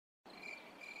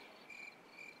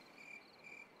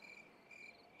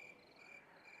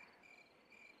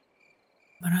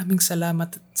Maraming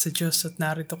salamat sa Diyos at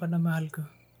narito ka na, mahal ko.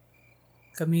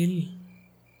 Camille,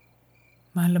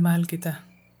 mahal na mahal kita.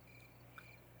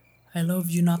 I love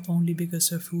you not only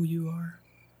because of who you are,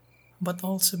 but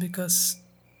also because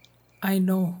I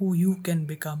know who you can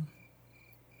become.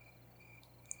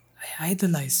 I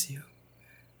idolize you,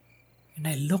 and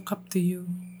I look up to you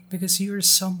because you're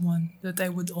someone that I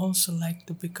would also like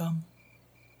to become.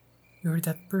 You're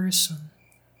that person.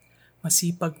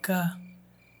 Masipag ka.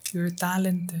 You're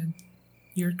talented.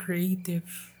 You're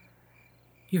creative.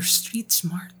 You're street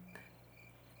smart.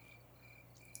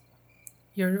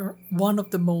 You're one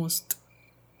of the most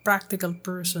practical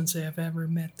persons I have ever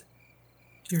met.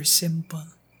 You're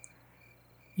simple.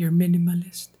 You're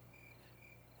minimalist.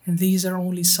 And these are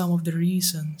only some of the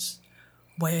reasons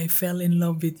why I fell in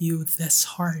love with you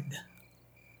this hard.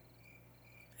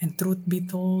 And truth be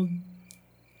told,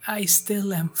 I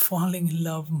still am falling in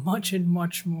love much and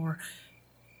much more.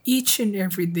 Each and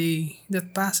every day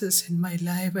that passes in my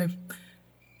life, I'm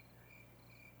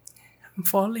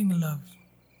falling in love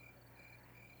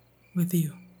with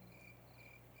you.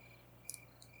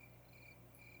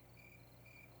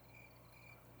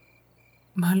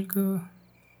 Mahal ko,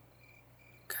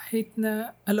 kahit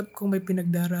na alam kong may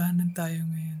pinagdaraanan tayo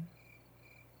ngayon,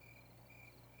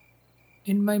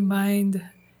 in my mind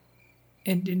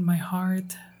and in my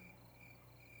heart,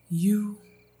 you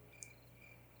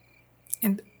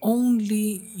and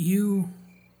only you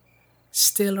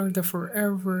still are the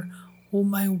forever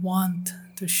whom I want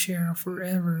to share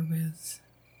forever with.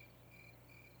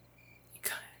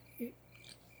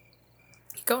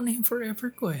 Ikaw na yung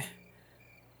forever ko eh.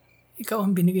 Ikaw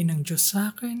ang binigay ng Diyos sa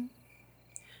akin.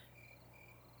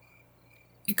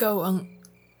 Ikaw ang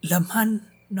laman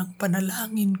ng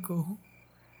panalangin ko.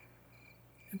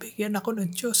 Nabigyan ako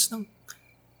ng Diyos ng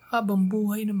habang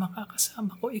buhay na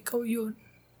makakasama ko. Ikaw yun.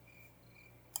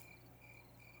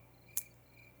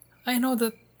 I know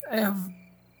that I have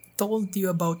told you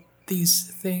about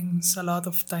these things a lot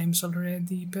of times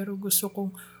already, pero gusto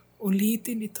kong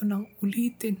ulitin ito ng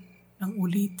ulitin,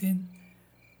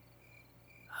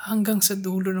 hanggang sa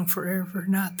dulo ng forever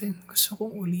natin. Gusto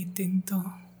kong ulitin to.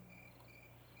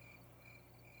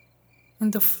 In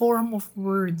the form of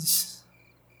words,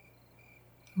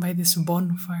 by this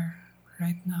bonfire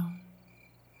right now.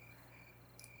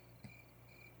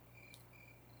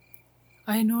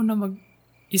 I know na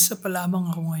isa pa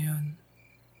lamang ako ngayon.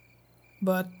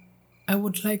 But I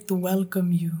would like to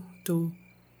welcome you to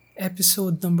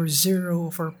episode number 0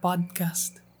 of our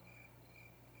podcast.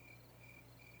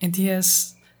 And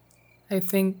yes, I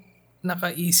think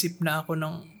nakaisip na ako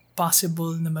ng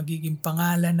possible na magiging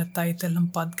pangalan at title ng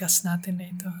podcast natin na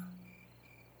ito.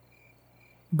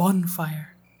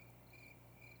 Bonfire.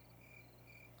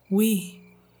 We,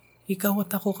 ikaw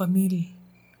at ako, Camille,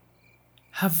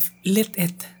 have lit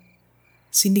it.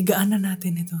 Sinigaan na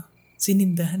natin ito.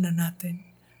 Sinindahan na natin.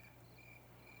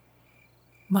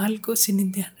 Mahal ko,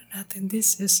 sinindahan na natin.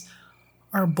 This is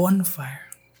our bonfire.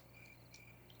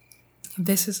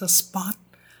 This is a spot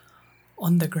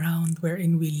on the ground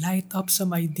wherein we light up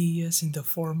some ideas in the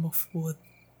form of wood,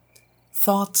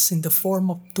 thoughts in the form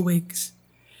of twigs,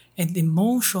 and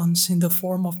emotions in the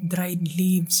form of dried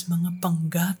leaves, mga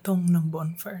panggatong ng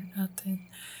bonfire natin.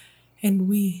 And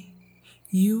we,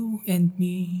 you and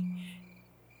me,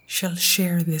 shall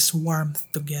share this warmth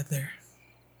together.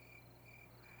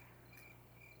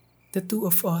 The two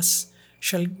of us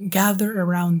shall gather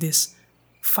around this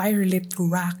firelit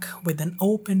rack with an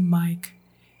open mic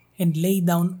and lay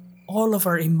down all of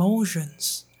our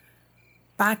emotions,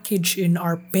 package in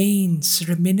our pains,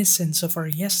 reminiscence of our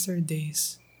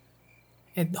yesterdays,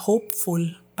 and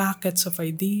hopeful packets of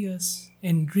ideas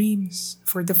and dreams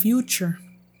for the future.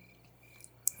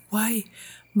 Why?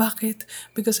 Bakit?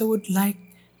 Because I would like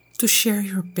to share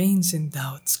your pains and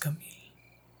doubts, Camille.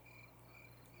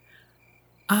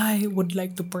 I would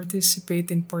like to participate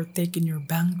and partake in your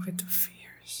banquet of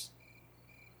fears.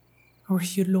 Were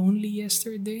you lonely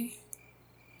yesterday?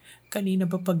 Kanina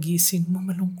ba pagising mo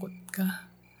malungkot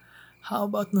ka? How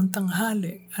about nung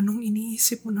tanghali? Anong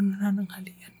iniisip mo nung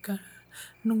nananghalian ka?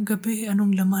 Nung gabi,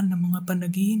 anong laman ng mga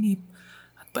panaginip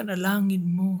at panalangin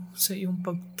mo sa iyong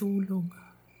pagtulog?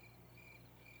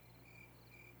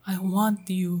 I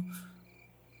want you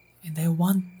and I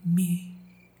want me.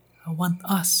 I want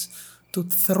us to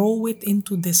throw it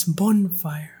into this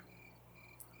bonfire.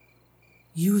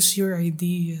 Use your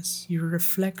ideas, your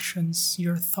reflections,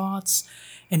 your thoughts,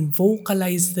 and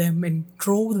vocalize them and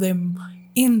throw them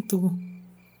into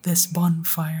this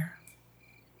bonfire.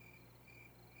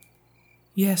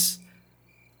 Yes,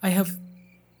 I have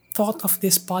thought of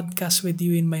this podcast with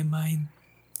you in my mind.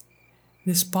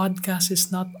 This podcast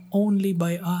is not only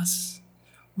by us,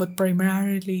 but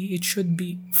primarily it should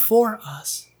be for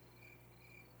us.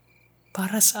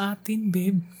 Para sa atin,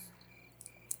 babe.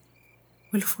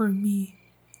 Well, for me,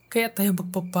 kaya tayo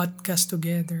magpa-podcast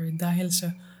together dahil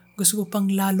sa gusto ko pang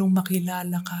lalong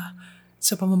makilala ka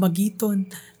sa pamamagitan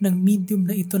ng medium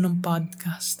na ito ng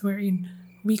podcast wherein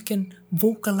we can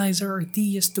vocalize our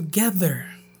ideas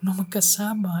together na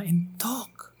magkasama and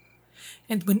talk.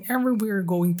 And whenever we are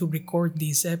going to record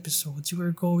these episodes, we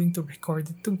are going to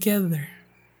record it together.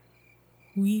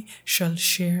 We shall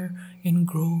share and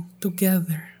grow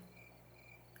together.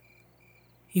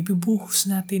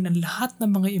 Ibibuhos natin ang lahat ng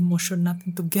mga emosyon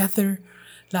natin together,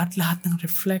 lahat-lahat ng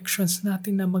reflections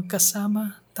natin na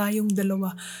magkasama, tayong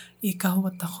dalawa,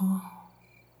 ikaw at ako.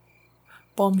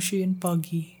 Pomshi and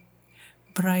Puggy,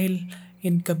 Bryle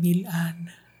and Camille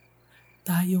Ann,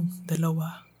 tayong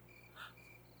dalawa.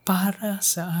 Para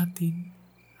sa atin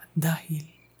at dahil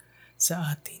sa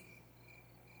atin.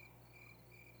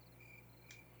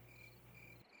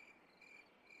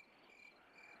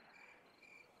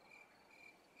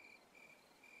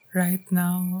 Right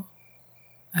now,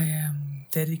 I am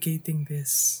dedicating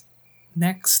this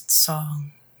next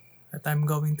song that I'm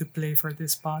going to play for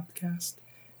this podcast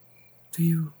to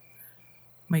you,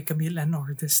 my Camille Ann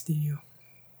Ortiz to you.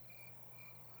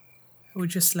 I would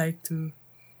just like to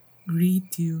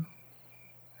greet you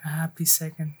a happy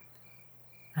second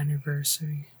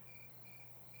anniversary.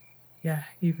 Yeah,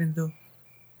 even though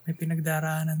may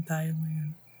pinagdaraanan tayo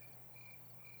ngayon.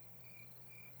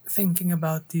 Thinking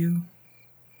about you,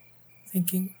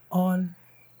 thinking all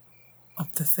of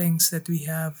the things that we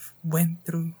have went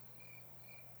through,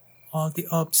 all the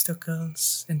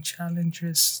obstacles and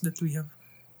challenges that we have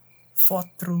fought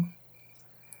through,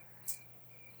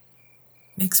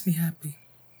 makes me happy.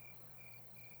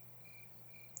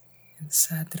 And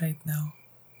sad right now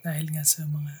dahil nga sa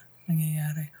mga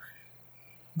nangyayari.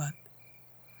 But,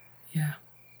 yeah.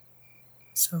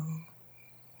 So,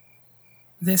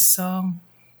 this song,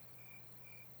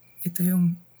 ito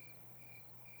yung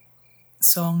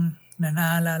song na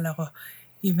naalala ko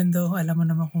even though alam mo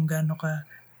naman kung gaano ka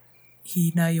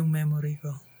hina yung memory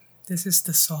ko. This is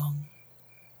the song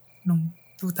nung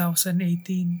 2018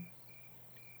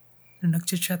 nung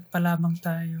nagchat-chat pa lamang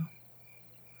tayo.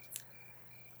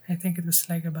 I think it was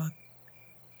like about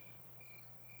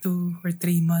 2 or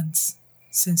 3 months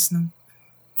since nung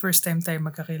first time tayo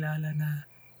magkakilala na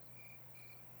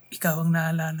ikaw ang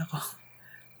naalala ko.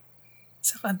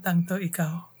 Sa kantang to,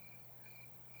 ikaw.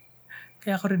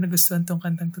 Kaya ako rin nagustuhan tong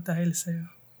kantang to dahil sa'yo.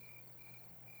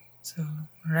 So,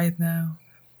 right now,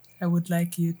 I would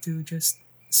like you to just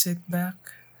sit back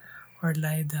or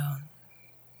lie down.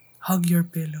 Hug your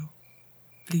pillow,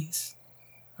 please.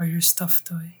 Or your stuffed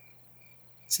toy.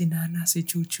 Si Nana, si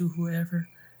Chuchu, whoever,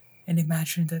 and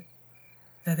imagine that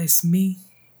that is me.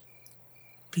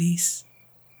 Please,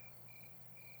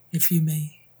 if you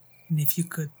may, and if you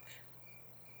could,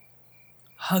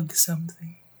 hug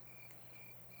something.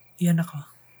 Yan ako.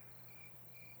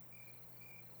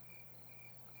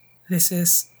 This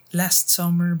is Last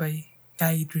Summer by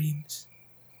Kai Dreams.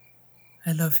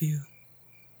 I love you.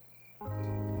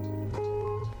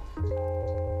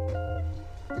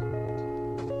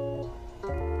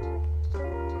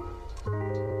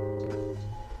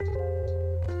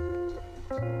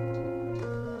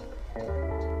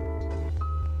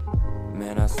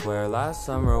 Man, I swear last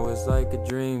summer was like a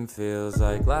dream. Feels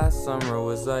like last summer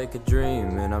was like a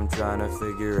dream. And I'm trying to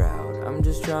figure out, I'm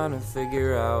just trying to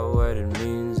figure out what it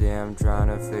means. Yeah, I'm trying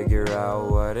to figure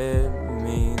out what it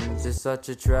means. It's such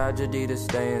a tragedy to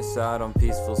stay inside on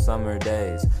peaceful summer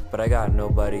days, but I got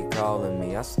nobody calling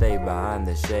me, I stay behind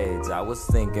the shades. I was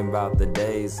thinking about the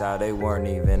days, how they weren't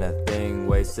even a thing.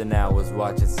 Wasting hours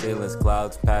watching ceilings,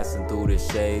 clouds passing through the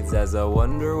shades. As I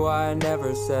wonder why I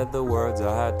never said the words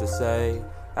I had to say.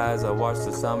 As I watch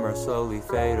the summer slowly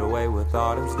fade away with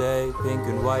autumn's day. Pink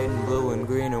and white and blue and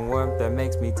green and warmth that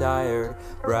makes me tired.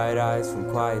 Bright eyes from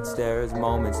quiet stares,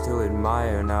 moments to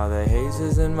admire. Now the haze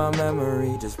is in my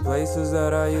memory, just places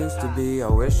that I used to be. I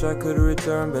wish I could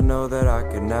return, but know that I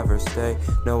could never stay.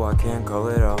 No, I can't call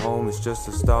it a home, it's just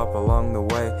a stop along the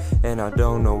way. And I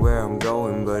don't know where I'm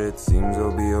going, but it seems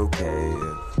I'll be okay.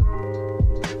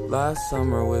 Last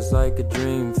summer was like a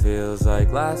dream, feels like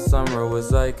last summer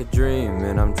was like a dream.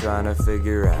 And I'm trying to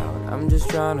figure out, I'm just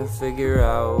trying to figure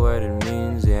out what it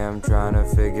means. Yeah, I'm trying to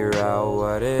figure out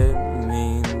what it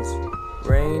means.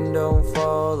 Rain don't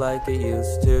fall like it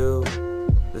used to.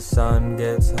 The sun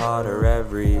gets hotter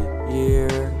every year.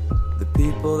 The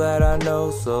people that I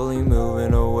know slowly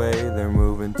moving away. They're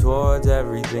moving towards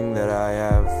everything that I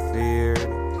have feared.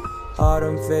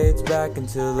 Autumn fades back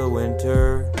into the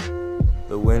winter.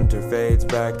 The winter fades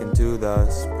back into the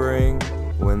spring.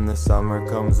 When the summer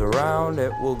comes around,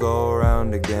 it will go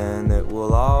around again. It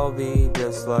will all be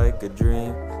just like a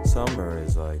dream. Summer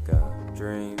is like a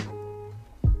dream.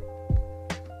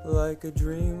 Like a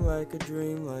dream, like a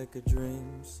dream, like a dream.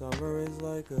 Summer is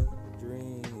like a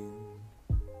dream.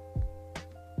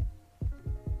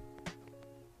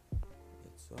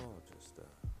 It's all just a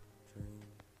dream.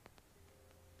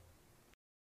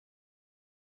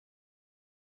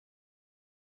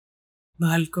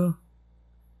 Mahal ko,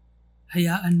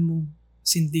 hayaan mo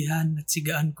sindihan at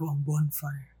sigaan ko ang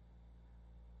bonfire.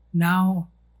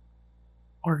 Now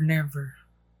or never.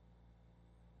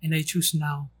 And I choose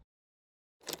now.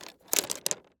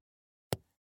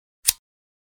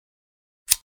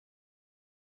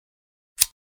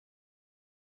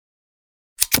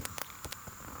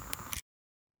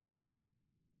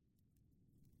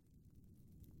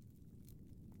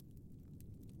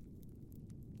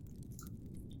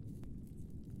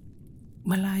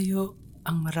 Malayo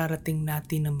ang mararating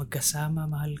natin na magkasama,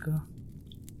 mahal ko.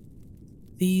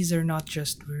 These are not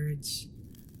just words,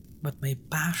 but my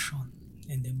passion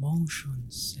and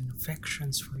emotions and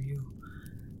affections for you,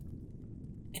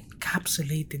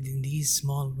 encapsulated in these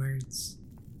small words.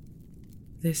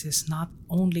 This is not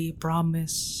only a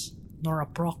promise nor a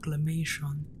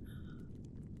proclamation,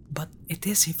 but it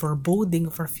is a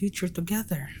foreboding of our future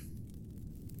together.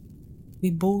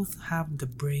 We both have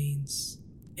the brains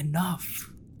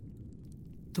enough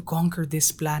to conquer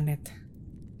this planet.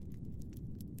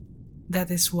 That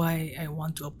is why I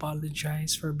want to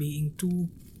apologize for being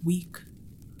too weak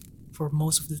for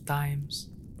most of the times.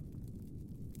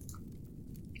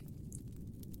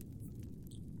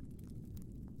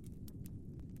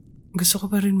 Gusto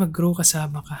ko pa rin mag-grow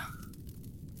kasama ka.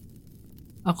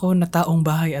 Ako na taong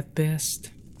bahay at best.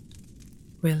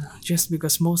 Well, just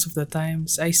because most of the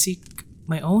times I seek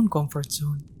my own comfort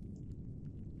zone.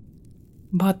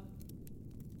 But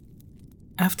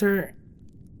after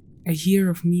a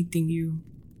year of meeting you,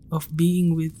 of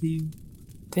being with you,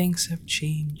 things have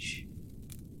changed.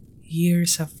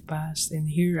 Years have passed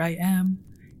and here I am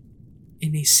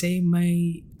in a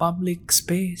semi-public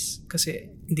space.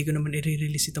 Kasi hindi ko naman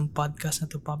i-release itong podcast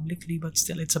na to publicly, but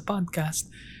still it's a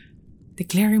podcast.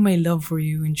 Declaring my love for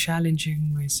you and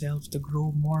challenging myself to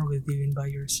grow more with you and by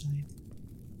your side.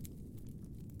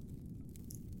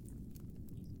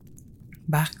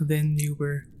 Back then, you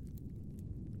were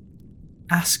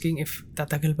asking if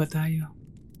tatagal ba tayo.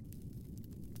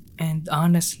 And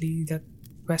honestly, that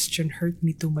question hurt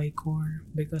me to my core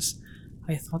because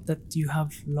I thought that you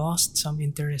have lost some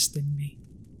interest in me.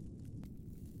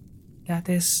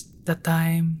 That is the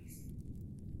time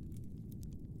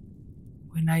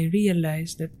when I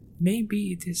realized that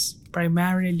maybe it is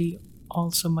primarily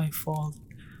also my fault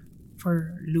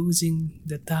for losing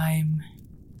the time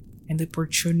and the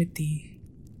opportunity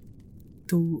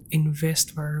to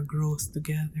invest for our growth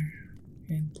together.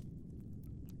 And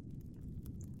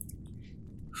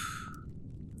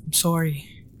I'm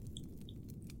sorry.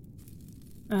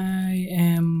 I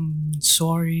am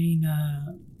sorry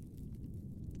na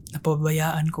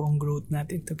napabayaan ko ang growth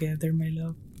natin together, my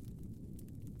love.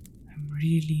 I'm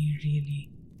really,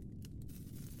 really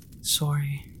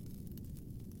sorry.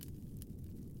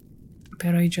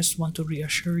 Pero I just want to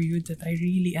reassure you that I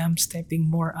really am stepping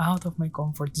more out of my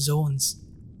comfort zones.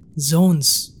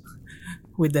 Zones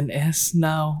with an S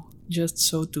now, just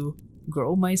so to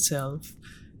grow myself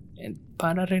and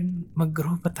para rin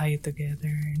mag-grow pa tayo together.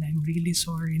 And I'm really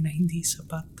sorry na hindi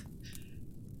sapat.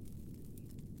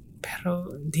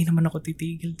 Pero hindi naman ako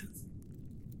titigil doon.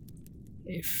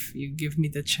 If you give me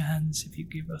the chance, if you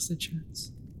give us the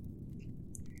chance.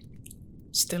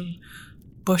 Still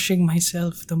pushing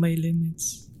myself to my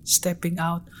limits, stepping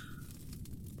out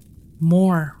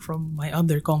more from my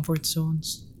other comfort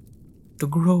zones to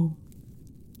grow.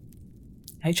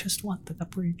 I just want that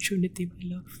opportunity,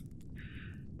 my love.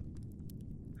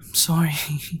 I'm sorry.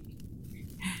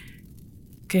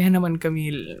 Kaya naman,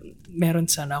 Camille, meron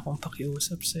sana akong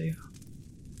pakiusap sa'yo.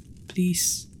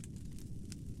 Please,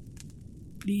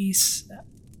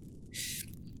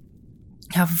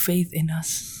 have faith in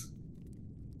us.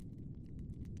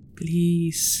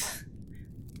 Please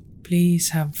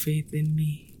have faith in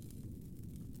me.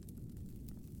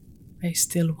 I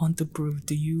still want to prove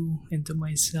to you and to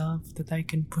myself that I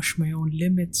can push my own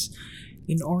limits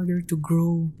in order to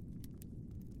grow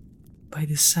by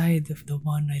the side of the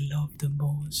one I love the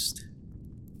most.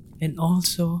 And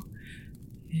also,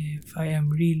 if I am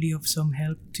really of some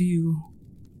help to you,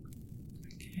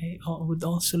 I would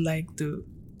also like to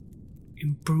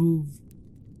improve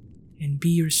and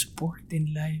be your support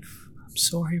in life. I'm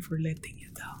sorry for letting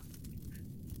you down.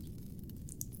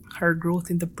 Our growth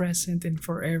in the present and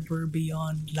forever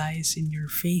beyond lies in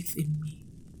your faith in me.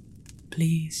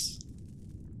 Please,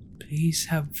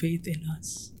 please have faith in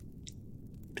us.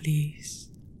 Please,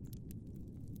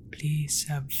 please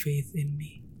have faith in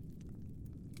me.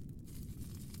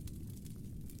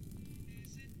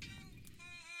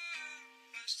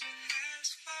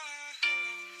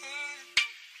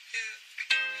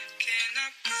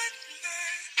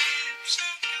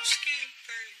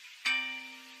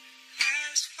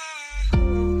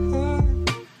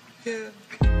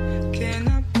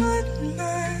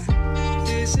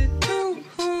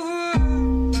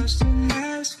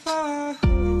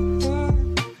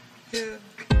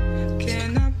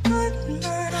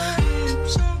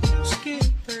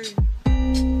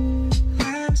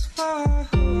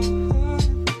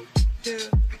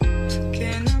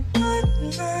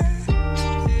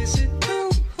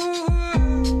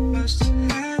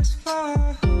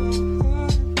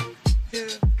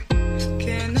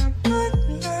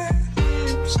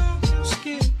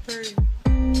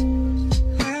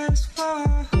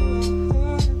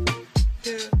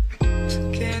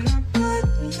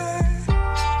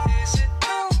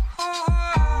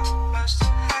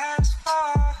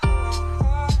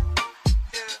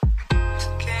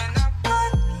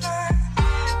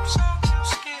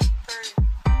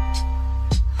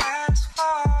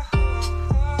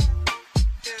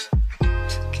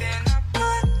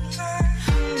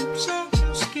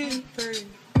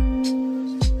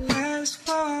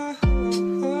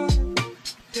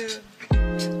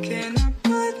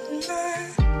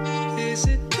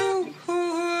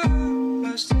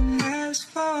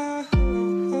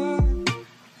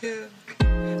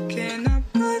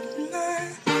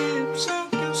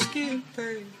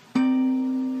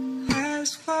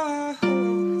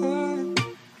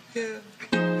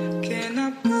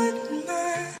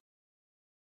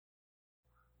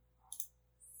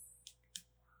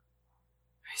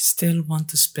 I still want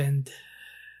to spend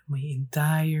my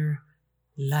entire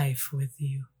life with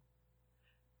you.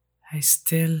 I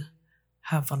still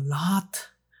have a lot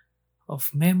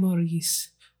of memories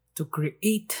to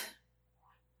create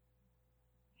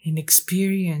and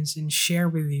experience and share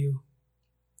with you.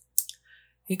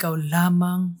 Ikaw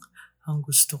lamang ang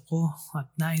gusto ko at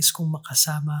nais kong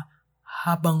makasama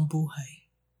habang buhay.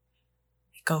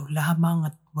 Ikaw lamang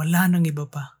at wala nang iba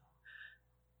pa.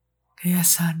 Kaya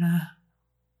sana,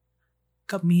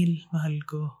 Camille, mahal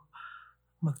ko,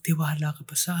 magtiwala ka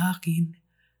pa sa akin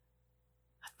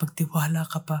at magtiwala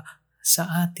ka pa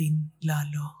sa atin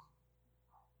lalo.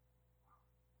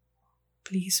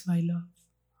 Please, my love.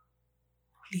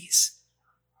 Please,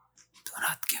 do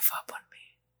not give up on me.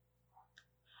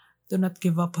 Do not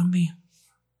give up on me.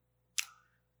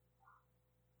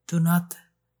 Do not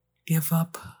give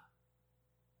up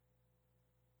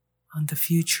on the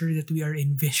future that we are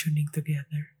envisioning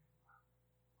together.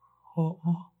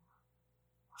 Oo.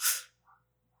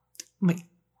 May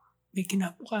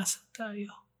kinabukasan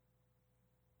tayo.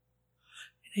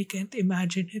 And I can't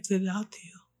imagine it without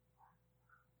you.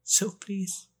 So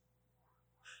please,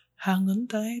 hang on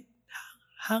tight.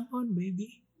 Hang on,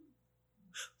 baby.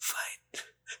 Fight.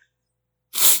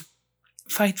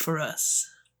 Fight for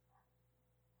us.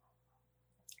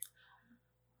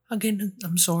 Again,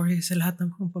 I'm sorry sa lahat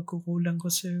ng mga pagkukulang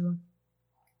ko sa'yo.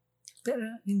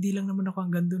 Pero hindi lang naman ako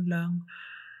hanggang dun lang.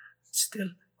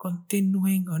 Still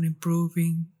continuing on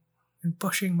improving and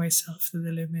pushing myself to the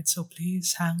limit. So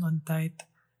please, hang on tight.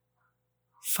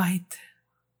 Fight.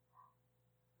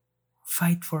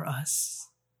 Fight for us.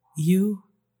 You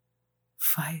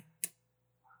fight.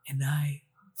 And I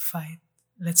fight.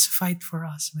 Let's fight for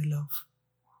us, my love.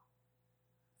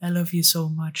 I love you so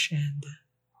much, and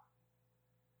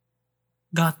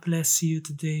God bless you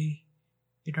today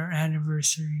in our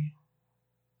anniversary.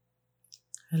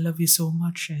 I love you so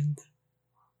much, and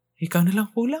ikaw na lang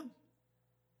kulang.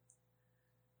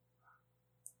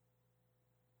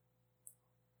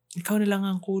 Ikaw na lang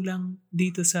ang kulang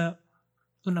dito sa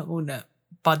unang-una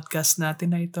podcast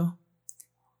natin na ito.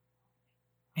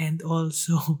 And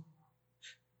also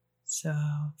sa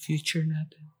future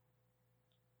natin.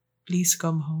 Please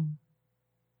come home.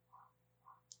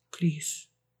 Please.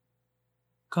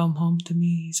 Come home to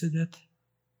me so that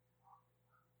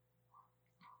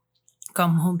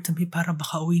come home to me para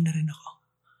makauwi na rin ako.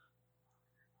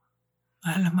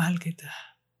 Mahal na mahal kita.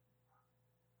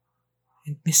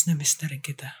 And miss na rin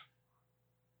kita.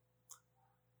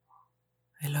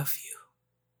 I love you.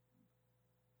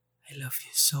 I love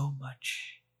you so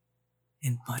much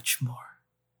and much more.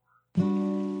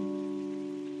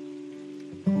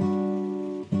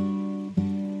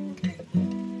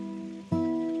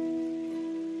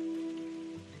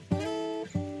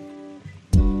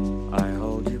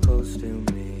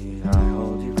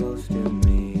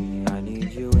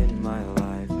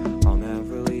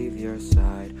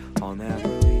 I'll never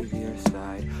leave your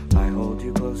side. I hold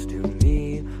you close to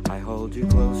me, I hold you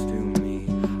close to me.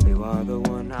 You are the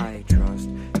one I trust,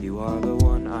 you are the one